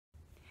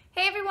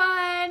Hey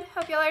everyone,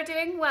 hope y'all are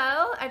doing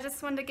well. I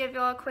just wanted to give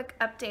y'all a quick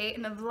update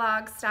in a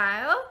vlog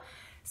style.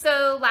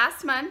 So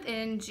last month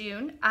in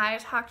June, I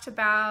talked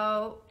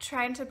about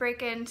trying to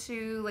break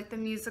into like the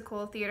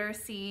musical theater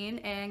scene,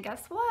 and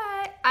guess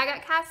what? I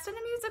got cast in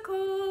a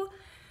musical.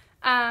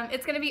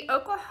 It's gonna be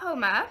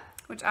Oklahoma,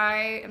 which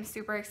I am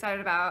super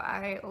excited about.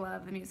 I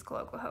love the musical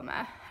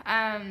Oklahoma.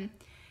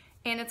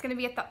 And it's going to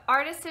be at the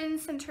Artisan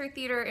Center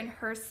Theater in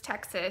Hurst,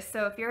 Texas.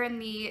 So if you're in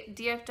the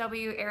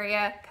DFW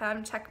area,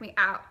 come check me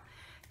out.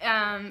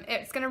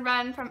 It's going to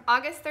run from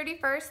August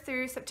 31st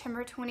through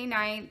September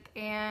 29th.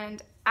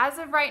 And as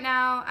of right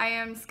now, I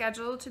am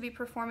scheduled to be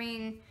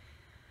performing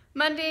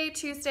Monday,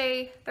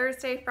 Tuesday,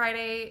 Thursday,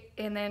 Friday,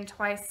 and then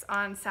twice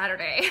on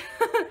Saturday.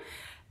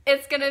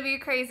 It's going to be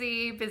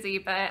crazy busy,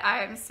 but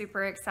I'm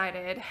super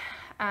excited.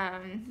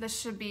 This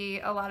should be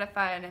a lot of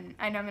fun, and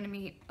I know I'm going to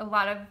meet a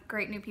lot of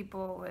great new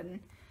people, and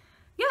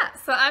yeah,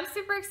 so I'm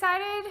super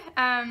excited.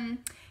 And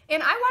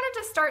I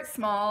wanted to start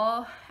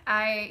small.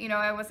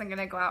 I wasn't going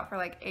to go out for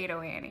like 8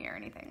 Annie or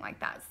anything like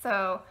that.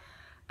 So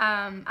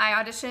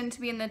I auditioned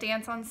to be in the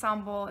dance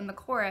ensemble in the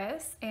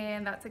chorus,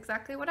 and that's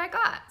exactly what I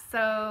got.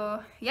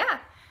 So yeah.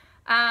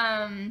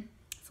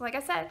 So like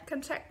I said,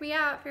 come check me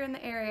out if you're in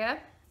the area.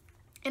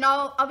 And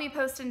I'll be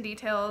posting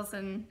details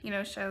and,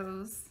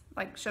 shows,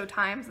 like show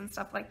times and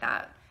stuff like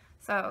that.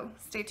 So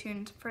stay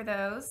tuned for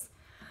those.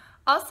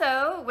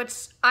 Also, which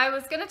I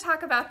was gonna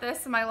talk about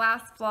this in my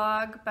last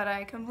vlog, but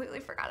I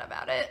completely forgot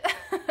about it.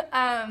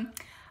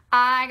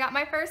 I got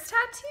my first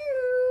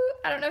tattoo.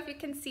 I don't know if you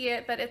can see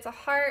it, but it's a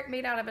heart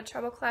made out of a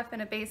treble clef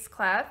and a bass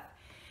clef.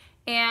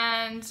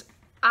 And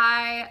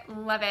I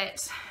love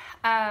it.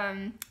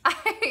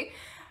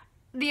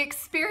 The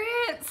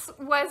experience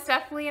was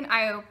definitely an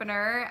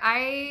eye-opener.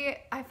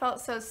 I felt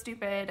so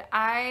stupid.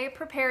 I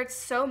prepared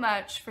so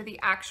much for the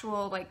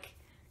actual,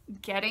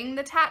 getting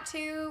the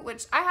tattoo,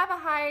 which I have a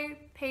high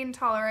pain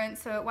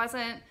tolerance, so it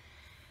wasn't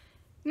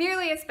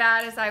nearly as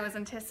bad as I was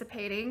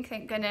anticipating,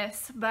 thank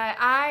goodness. But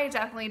I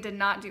definitely did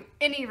not do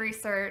any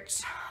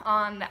research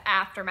on the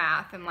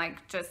aftermath and,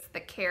 just the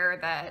care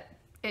that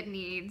it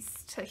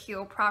needs to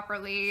heal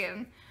properly.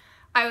 And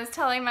I was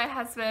telling my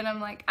husband, I'm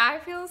like, I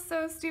feel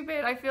so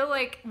stupid. I feel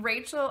like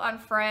Rachel on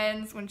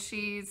Friends when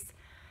she's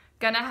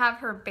gonna have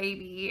her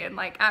baby, and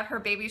at her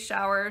baby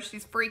shower,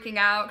 she's freaking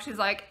out. She's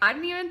like, I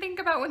didn't even think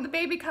about when the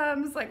baby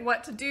comes,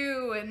 what to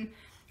do. And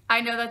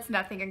I know that's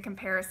nothing in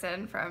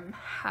comparison from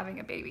having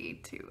a baby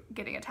to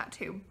getting a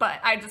tattoo, but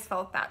I just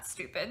felt that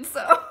stupid.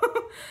 So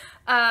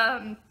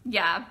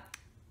yeah,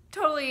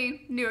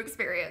 totally new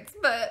experience,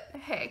 but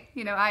hey,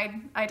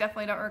 I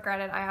definitely don't regret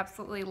it. I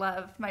absolutely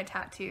love my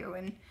tattoo.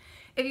 And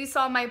if you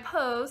saw my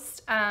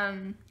post,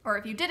 or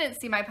if you didn't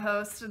see my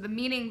post, the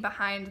meaning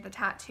behind the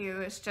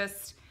tattoo is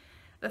just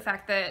the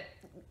fact that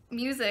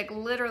music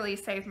literally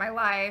saved my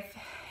life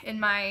in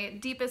my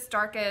deepest,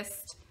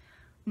 darkest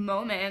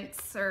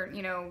moments, or,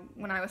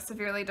 when I was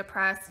severely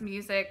depressed.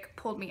 Music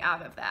pulled me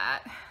out of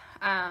that.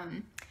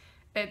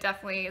 It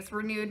definitely has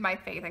renewed my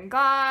faith in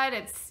God.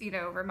 It's,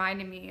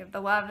 reminding me of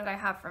the love that I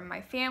have from my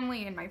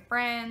family and my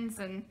friends.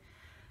 And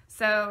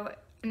so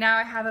now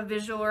I have a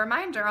visual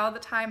reminder all the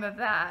time of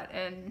that,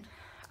 and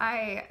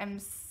I'm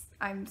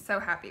so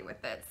happy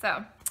with it.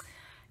 So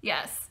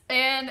yes,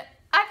 and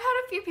I've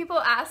had a few people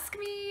ask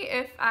me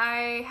if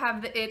I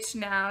have the itch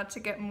now to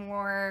get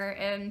more,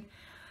 and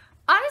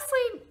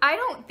honestly, I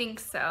don't think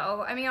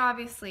so. I mean,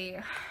 obviously,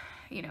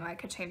 I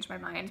could change my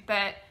mind,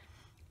 but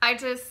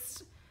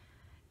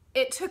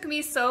it took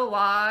me so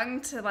long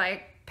to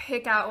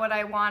pick out what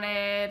I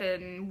wanted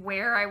and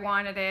where I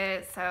wanted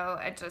it. So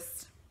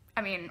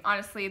I mean,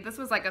 honestly, this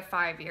was like a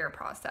 5-year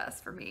process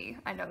for me.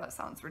 I know that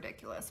sounds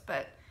ridiculous,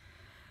 but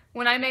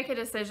when I make a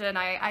decision,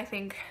 I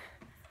think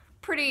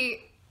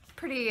pretty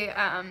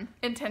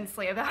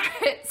intensely about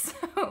it.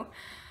 So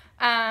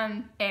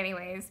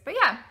anyways, but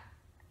yeah,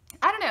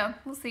 I don't know,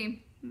 we'll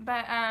see.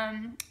 But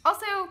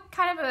also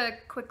kind of a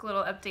quick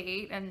little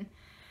update, and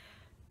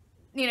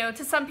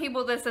to some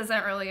people this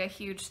isn't really a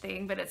huge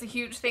thing, but it's a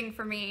huge thing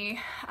for me.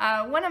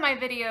 One of my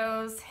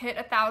videos hit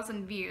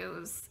 1,000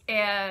 views,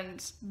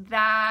 and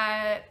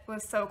that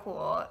was so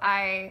cool.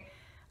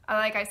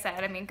 Like I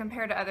said, I mean,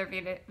 compared to other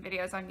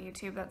videos on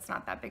YouTube, that's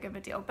not that big of a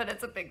deal, but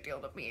it's a big deal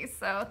to me.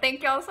 So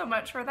thank y'all so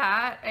much for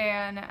that.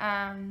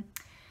 And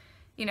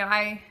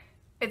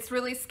it's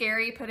really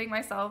scary putting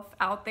myself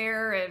out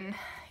there and,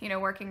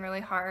 working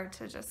really hard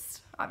to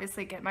just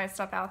obviously get my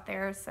stuff out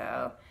there.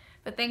 So,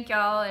 but thank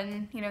y'all,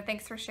 and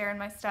thanks for sharing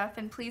my stuff,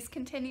 and please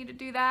continue to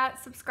do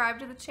that. Subscribe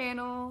to the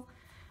channel,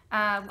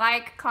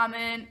 like,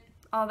 comment,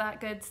 all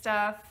that good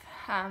stuff.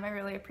 I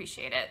really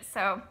appreciate it.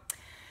 So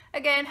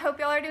again, hope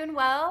y'all are doing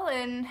well,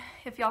 and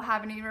if y'all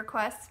have any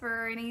requests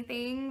for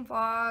anything,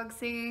 vlogs,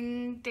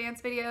 singing,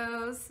 dance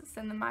videos,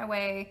 send them my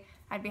way.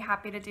 I'd be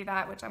happy to do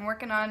that, which I'm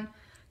working on a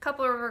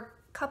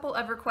couple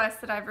of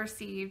requests that I've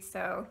received,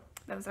 so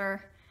those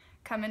are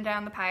coming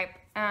down the pipe.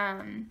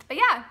 But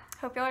yeah,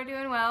 hope y'all are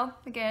doing well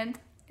again,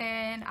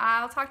 and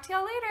I'll talk to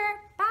y'all later.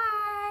 Bye!